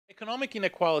Economic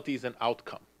inequality is an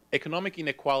outcome. Economic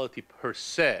inequality per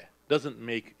se doesn't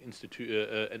make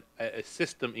a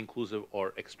system inclusive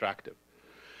or extractive.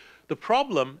 The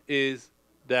problem is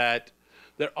that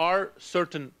there are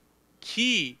certain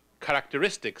key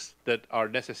characteristics that are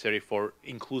necessary for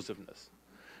inclusiveness.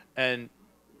 And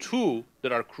two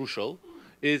that are crucial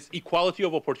is equality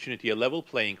of opportunity, a level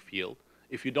playing field.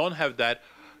 If you don't have that,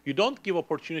 you don't give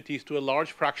opportunities to a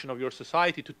large fraction of your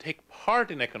society to take part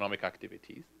in economic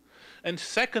activities. And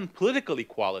second, political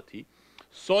equality,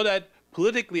 so that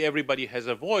politically everybody has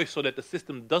a voice, so that the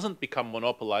system doesn't become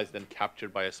monopolized and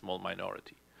captured by a small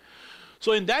minority.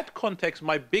 So in that context,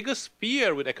 my biggest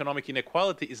fear with economic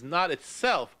inequality is not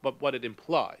itself, but what it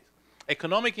implies.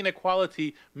 Economic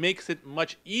inequality makes it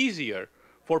much easier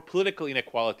for political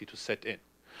inequality to set in.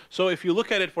 So if you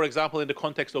look at it, for example, in the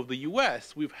context of the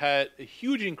US, we've had a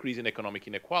huge increase in economic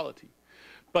inequality.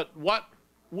 But what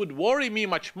would worry me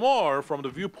much more from the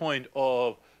viewpoint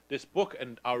of this book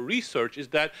and our research is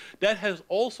that that has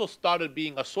also started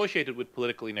being associated with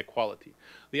political inequality.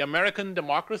 The American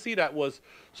democracy that was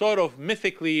sort of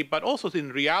mythically, but also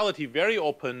in reality, very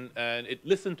open, and it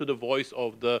listened to the voice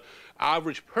of the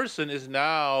average person, is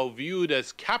now viewed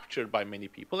as captured by many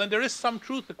people. And there is some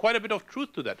truth, quite a bit of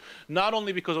truth to that, not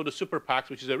only because of the super PACs,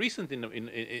 which is a recent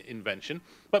invention,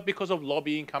 but because of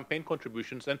lobbying, campaign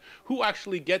contributions, and who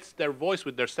actually gets their voice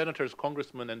with their senators,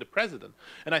 congressmen, and the president.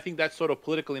 And I think that sort of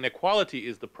political inequality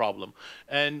is the problem.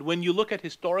 And when you look at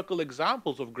historical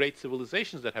examples of great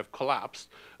civilizations that have collapsed,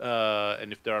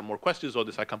 and if there are more questions on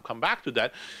this, I can come back to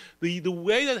that. The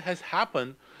way that has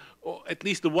happened, or at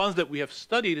least the ones that we have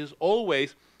studied, is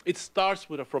always it starts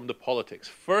from the politics.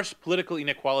 First, political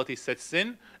inequality sets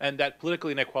in, and that political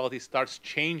inequality starts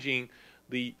changing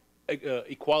the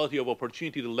equality of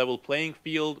opportunity, the level playing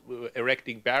field,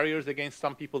 erecting barriers against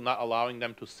some people, not allowing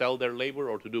them to sell their labor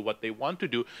or to do what they want to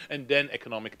do, and then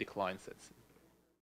economic decline sets in.